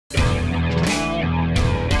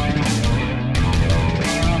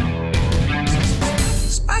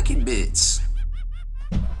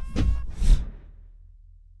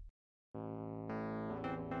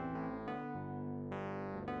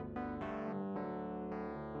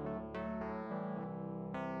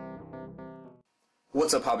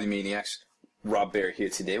What's up, Hobby Maniacs? Rob Bear here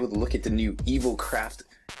today with a look at the new Evilcraft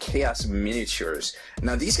Chaos miniatures.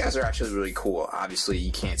 Now, these guys are actually really cool. Obviously,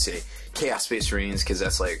 you can't say Chaos Space Marines because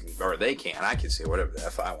that's like, or they can. I can say whatever the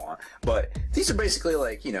F I want. But these are basically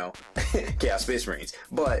like, you know, Chaos Space Marines.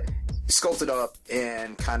 But sculpted up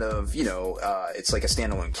and kind of, you know, it's like a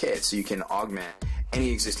standalone kit, so you can augment any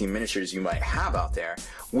existing miniatures you might have out there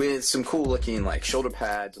with some cool looking like shoulder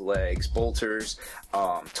pads, legs, bolters,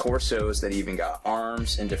 torsos that even got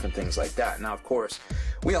arms and different things like that. Now, of course,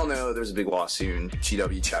 we all know there's a big lawsuit,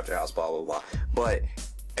 GW, Chapter House, blah, blah, blah. But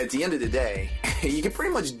at the end of the day, you can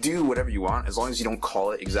pretty much do whatever you want as long as you don't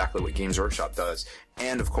call it exactly what Games Workshop does.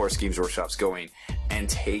 And of course, Games Workshop's going and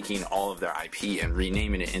taking all of their IP and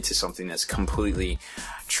renaming it into something that's completely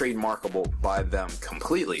trademarkable by them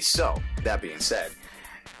completely. So, that being said,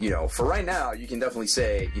 you know, for right now, you can definitely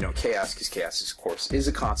say, you know, Chaos, because Chaos, of course, is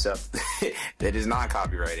a concept that is not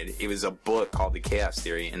copyrighted. It was a book called The Chaos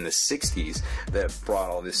Theory in the 60s that brought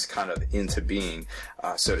all this kind of into being,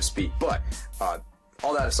 so to speak. But,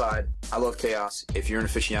 all that aside, I love Chaos. If you're an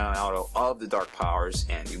aficionado of the Dark Powers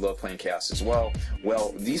and you love playing Chaos as well,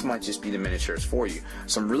 these might just be the miniatures for you.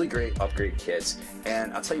 Some really great upgrade kits,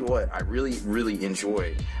 and I'll tell you what, I really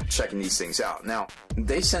enjoy checking these things out. Now,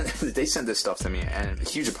 they sent this stuff to me, and a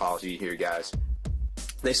huge apology here, guys.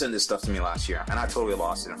 They sent this stuff to me last year, and I totally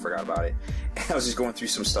lost it and forgot about it. And I was just going through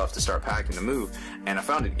some stuff to start packing to move, and I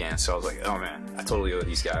found it again, so I was like, oh man, I totally owe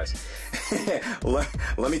these guys.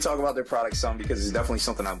 Let me talk about their product some, because it's definitely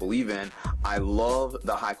something I believe in. I love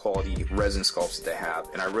the high quality resin sculpts that they have,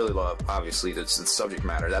 and I really love, obviously, the subject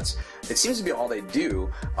matter. It seems to be all they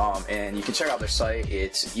do, and you can check out their site.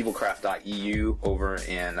 It's Evilcraft.eu over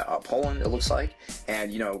in Poland, it looks like,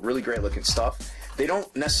 and, you know, really great looking stuff. They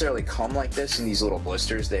don't necessarily come like this in these little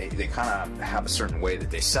blisters. They kind of have a certain way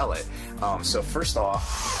that they sell it. So first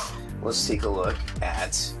off, let's take a look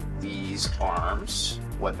at these arms,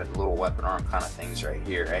 little weapon arm kind of things right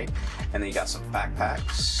here, right? And then you got some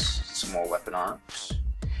backpacks, some more weapon arms,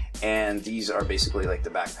 and these are basically like the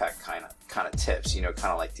backpack kind of tips. You know,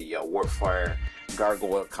 kind of like the Warfire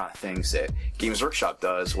gargoyle kind of things that Games Workshop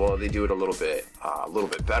does. Well, they do it a little bit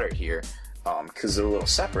better here. Because they're a little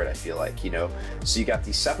separate, I feel like, you know. So you got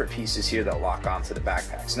these separate pieces here that lock onto the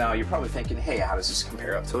backpacks. Now, you're probably thinking, hey, how does this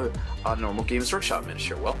compare up to a normal Games Workshop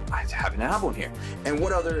miniature? Well, I happen to have one here. And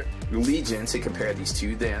what other Legion to compare these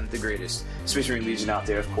to than the greatest Space Marine Legion out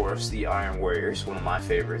there, of course, the Iron Warriors, one of my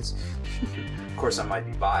favorites. Of course, I might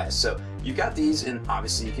be biased. So you've got these, and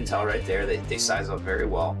obviously you can tell right there they size up very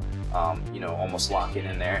well. You know, almost lock it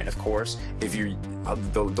in there. And of course, if you're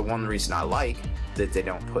the one reason I like that they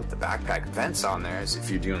don't put the backpack vents on there is if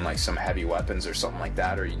you're doing like some heavy weapons or something like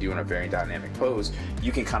that, or you're doing a very dynamic pose,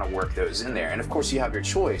 you can kind of work those in there. And of course, you have your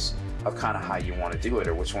choice of kind of how you want to do it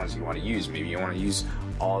or which ones you want to use. Maybe you want to use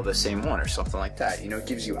all the same one or something like that. You know, it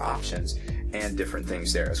gives you options and different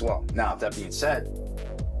things there as well. Now, that being said,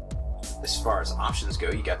 as far as options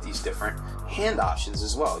go, you got these different hand options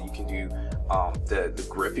as well. You can do the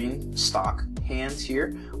gripping stock hands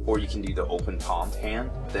here, or you can do the open palmed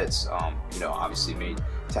hand that's you know, obviously made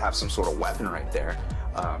to have some sort of weapon right there.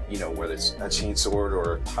 You know, whether it's a chainsword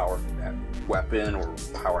or a power weapon or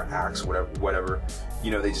power axe, whatever.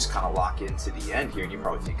 You know, they just kind of lock into the end here, and you're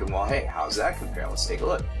probably thinking, well, hey, how's that compare? Let's take a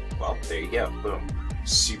look. Well, there you go. Boom.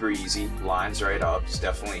 Super easy. Lines right up. It's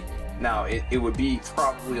definitely. Now, it would be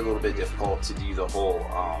probably a little bit difficult to do the whole,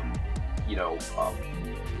 you know,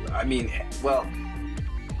 I mean, well,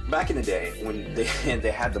 back in the day when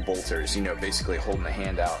they had the bolters, you know, basically holding the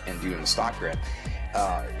hand out and doing the stock grip,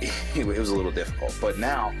 it was a little difficult. But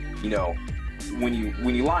now, you know, when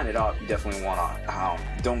you line it up, you definitely want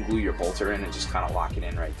to don't glue your bolter in and just kind of lock it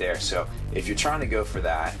in right there. So if you're trying to go for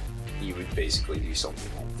that, you would basically do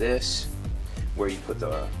something like this, where you put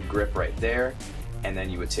the grip right there. And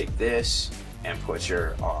then you would take this and put your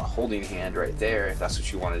holding hand right there, if that's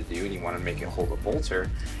what you wanted to do, and you want to make it hold a bolter.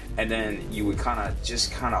 And then you would kind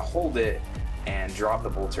of hold it and drop the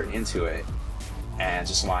bolter into it and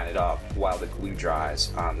just line it up while the glue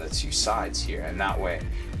dries on the two sides here. And that way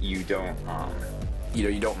you don't, you know,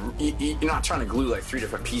 you're not trying to glue like three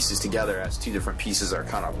different pieces together as two different pieces are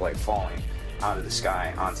kind of like falling out of the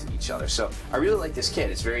sky onto each other. So I really like this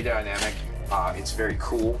kit. It's very dynamic. It's very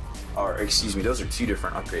cool. Or excuse me, those are two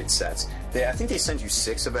different upgrade sets. I think they send you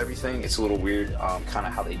 6 of everything. It's a little weird, kind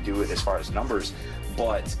of how they do it as far as numbers,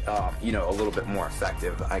 but you know, a little bit more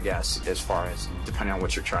effective, I guess, as far as depending on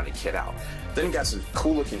what you're trying to kit out. Then you got some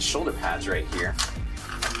cool looking shoulder pads right here,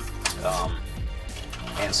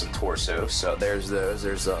 and some torso. So there's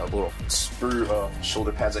a little sprue of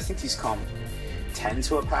shoulder pads. I think these come 10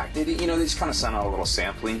 to a pack. You know, they just kind of sent out a little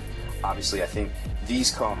sampling obviously I think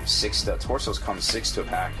these come the torsos come 6 to a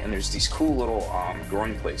pack, and there's these cool little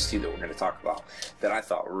groin plates too that we're going to talk about that I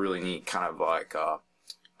thought were really neat, kind of like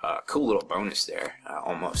cool little bonus there,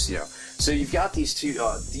 almost, you know. So you've got these two,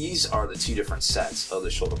 these are the 2 different sets of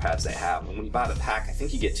the shoulder pads they have. And when you buy the pack, I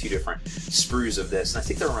think you get 2 different sprues of this, and I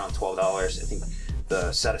think they're around $12. I think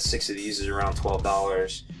the set of 6 of these is around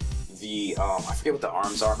 $12. The, I forget what the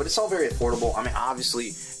arms are, but it's all very affordable. I mean,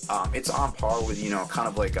 obviously, it's on par with, you know, kind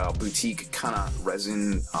of like a boutique kind of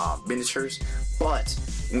resin miniatures, but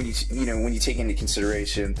when you take into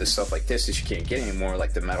consideration the stuff like this that you can't get anymore,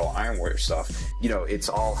 like the metal ironware stuff, you know, it's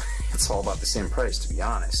all about the same price, to be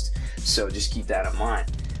honest. So just keep that in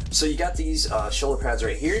mind. So you got these shoulder pads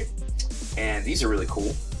right here, and these are really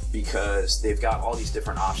cool because they've got all these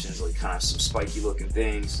different options, like kind of some spiky looking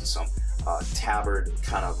things and some tabard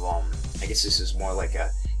kind of, I guess this is more like a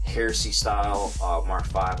Heresy style Mark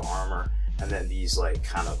V armor, and then these like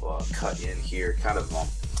kind of cut in here, kind of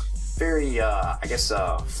very I guess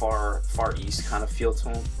far east kind of feel to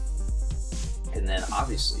them. And then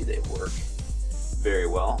obviously they work very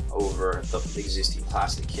well over the existing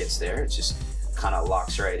plastic kits there. It just kind of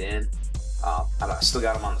locks right in. I still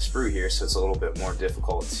got them on the sprue here, so it's a little bit more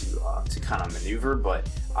difficult to kind of maneuver, but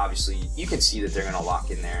obviously you can see that they're going to lock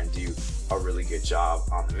in there and do a really good job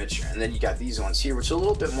on the miniature. And then you got these ones here, which are a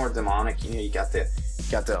little bit more demonic. You know, you got the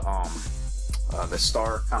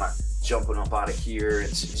star kind of jumping up out of here.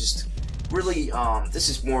 It's just really this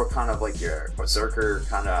is more kind of like your berserker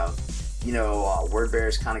kind of, you know, word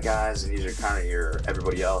bearers kind of guys, and these are kind of your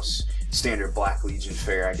everybody else standard Black Legion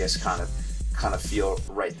fare, I guess, kind of feel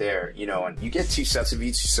right there, you know. And you get 2 sets of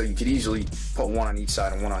each, so you could easily put one on each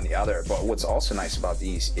side and one on the other. But what's also nice about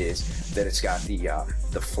these is that it's got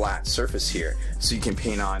the flat surface here, so you can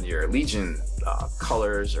paint on your Legion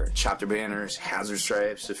colors or chapter banners, hazard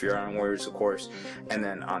stripes if you're on Warriors, of course, and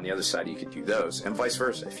then on the other side you could do those, and vice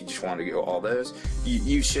versa. If you just want to go all those,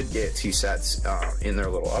 you should get 2 sets in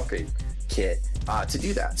their little upgrade kit to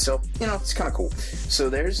do that. So, you know, it's kind of cool.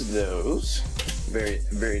 So there's those. Very,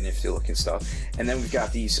 very nifty looking stuff. And then we've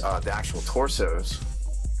got these, the actual torsos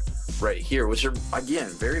right here, which are, again,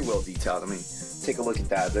 very well detailed. I mean, take a look at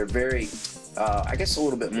that. They're very, I guess, a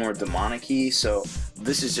little bit more demonic-y. So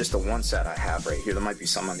this is just the one set I have right here. There might be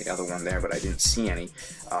some on the other one there, but I didn't see any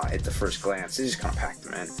at the first glance. They just kind of packed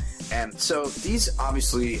them in. And so these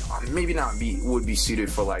obviously maybe not would be suited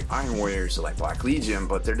for like Iron Warriors or like Black Legion,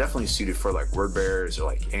 but they're definitely suited for like Word Bearers or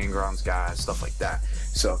like Angron's guys, stuff like that.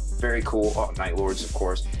 So very cool. Night Lords, of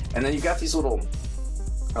course. And then you've got these little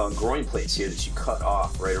groin plates here that you cut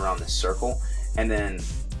off right around this circle, and then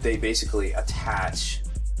they basically attach,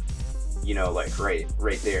 you know, like right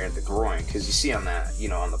there at the groin, because you see on that, you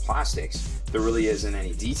know, on the plastics, there really isn't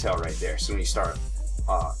any detail right there. So when you start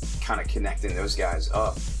kind of connecting those guys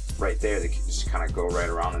up right there, they can just kind of go right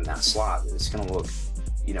around in that slot. It's going to look,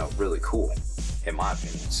 you know, really cool, in my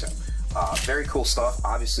opinion. So very cool stuff.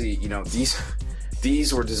 Obviously, you know,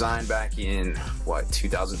 these were designed back in what,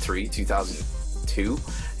 2003, 2002,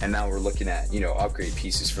 and now we're looking at, you know, upgrade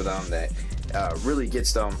pieces for them that really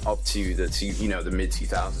gets them up to the mid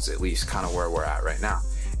 2000s, at least, kind of where we're at right now.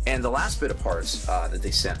 And the last bit of parts that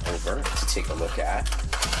they sent over to take a look at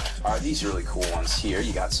are these really cool ones here.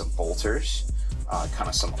 You got some bolters, kind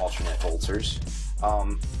of some alternate bolters.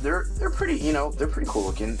 They're pretty, you know, they're pretty cool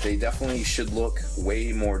looking. They definitely should look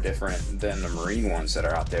way more different than the Marine ones that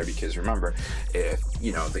are out there, because remember, if,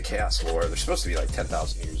 you know, the Chaos lore, they're supposed to be like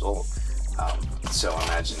 10,000 years old. So I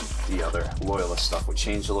imagine the other Loyalist stuff would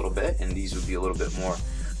change a little bit, and these would be a little bit more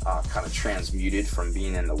kind of transmuted from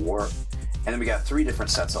being in the war. And then we got 3 different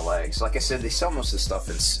sets of legs. Like I said, they sell most of the stuff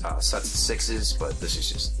in sets of 6s, but this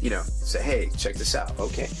is just, you know, say, hey, check this out.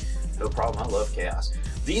 Okay, no problem. I love Chaos.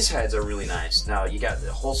 These heads are really nice. Now, you got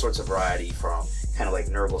whole sorts of variety, from kind of like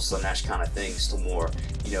Nurgle Slanesh kind of things to more,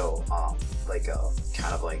 you know, like a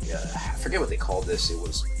kind of like, I forget what they called this. It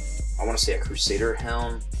was, I want to say, a Crusader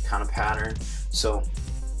helm kind of pattern. So,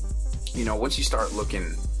 you know, once you start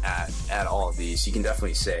looking at all of these, you can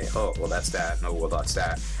definitely say, oh, well, that's that. No, well, that's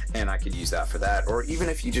that. And I could use that for that. Or even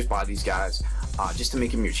if you just buy these guys just to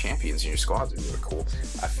make them your champions in your squads, they're really cool,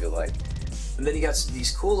 I feel like. And then you got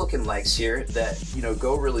these cool looking legs here that, you know,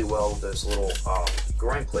 go really well with those little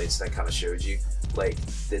groin plates that I kind of showed you. Like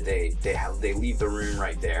that they leave the room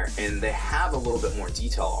right there, and they have a little bit more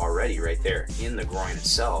detail already right there in the groin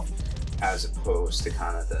itself, as opposed to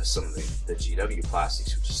kind of some of the GW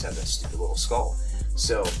plastics, which just have that stupid little skull.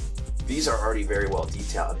 So these are already very well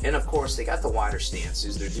detailed, and of course they got the wider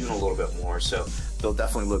stances. They're doing a little bit more, so they'll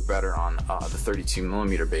definitely look better on the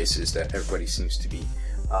 32mm bases that everybody seems to be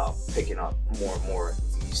picking up more and more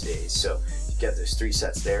these days. So you get those 3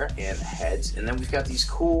 sets there and heads, and then we've got these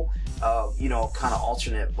cool, you know, kind of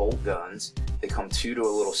alternate bolt guns. They come 2 to a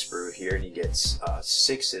little sprue here, and you get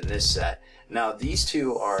 6 in this set. Now these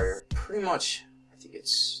 2 are pretty much, I think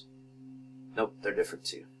it's, nope, they're different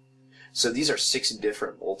too. So these are 6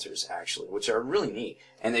 different bolters actually, which are really neat.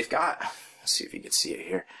 And they've got, let's see if you can see it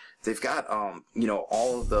here. They've got, you know,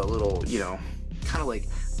 all of the little, you know, kind of like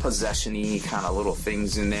possession-y kind of little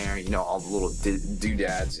things in there, you know, all the little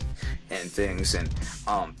doodads and things. And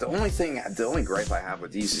the only gripe I have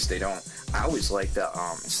with these is they don't, I always like the,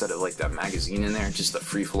 instead of like that magazine in there, just the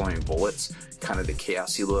free-flowing bullets, kind of the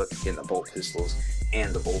chaosy look in the bolt pistols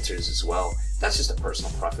and the bolters as well. That's just a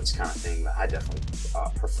personal preference kind of thing, but I definitely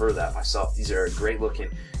prefer that myself. These are great looking.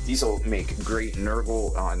 These will make great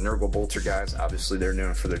Nurgle bolter guys. Obviously, they're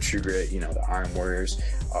known for their True Grit. You know, the Iron Warriors,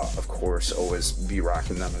 of course, always be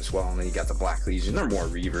rocking them as well. And then you got the Black Legion. They're more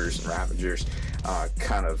Reavers and Ravagers,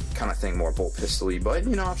 kind of thing, more bolt pistol-y. But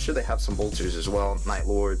you know, I'm sure they have some bolters as well. Night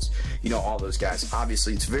Lords, you know, all those guys.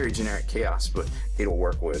 Obviously, it's very generic chaos, but it'll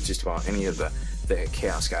work with just about any of the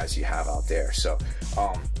chaos guys you have out there. So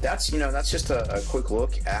that's, you know, that's just a quick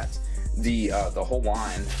look at the whole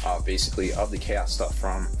line basically of the chaos stuff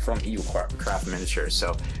from Evilcraft miniatures.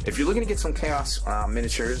 So if you're looking to get some chaos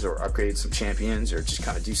miniatures or upgrade some champions or just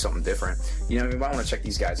kind of do something different, you know, you might want to check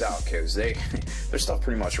these guys out, because their stuff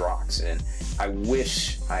pretty much rocks. And I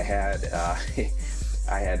wish I had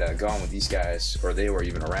gone with these guys, or they were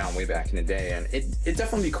even around way back in the day. And it'd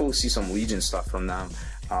definitely be cool to see some Legion stuff from them,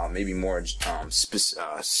 maybe more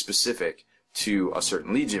specific to a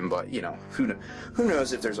certain Legion. But you know, who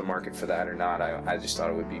knows if there's a market for that or not. I just thought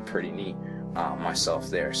it would be pretty neat myself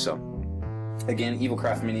there. So again,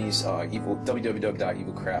 Evilcraft minis,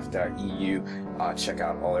 www.evilcraft.eu. Check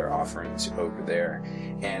out all their offerings over there.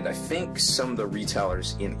 And I think some of the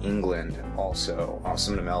retailers in England also,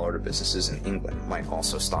 some of the mail order businesses in England might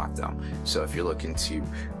also stock them. So if you're looking to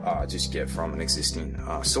just get from an existing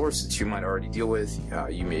source that you might already deal with,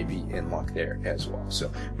 you may be in luck there as well.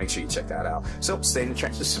 So make sure you check that out. So stay in the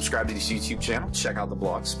trenches, subscribe to this YouTube channel, check out the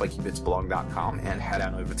blog, spikybitsblog.com, and head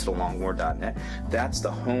on over to thelongwar.net. That's the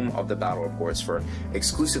home of the battle reports for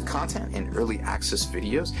exclusive content and early access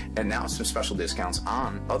videos, and now some special discounts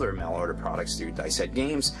on other mail order products through Dice Head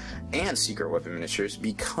Games and Secret Weapon Miniatures.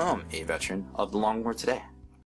 Become a veteran of the Long War today.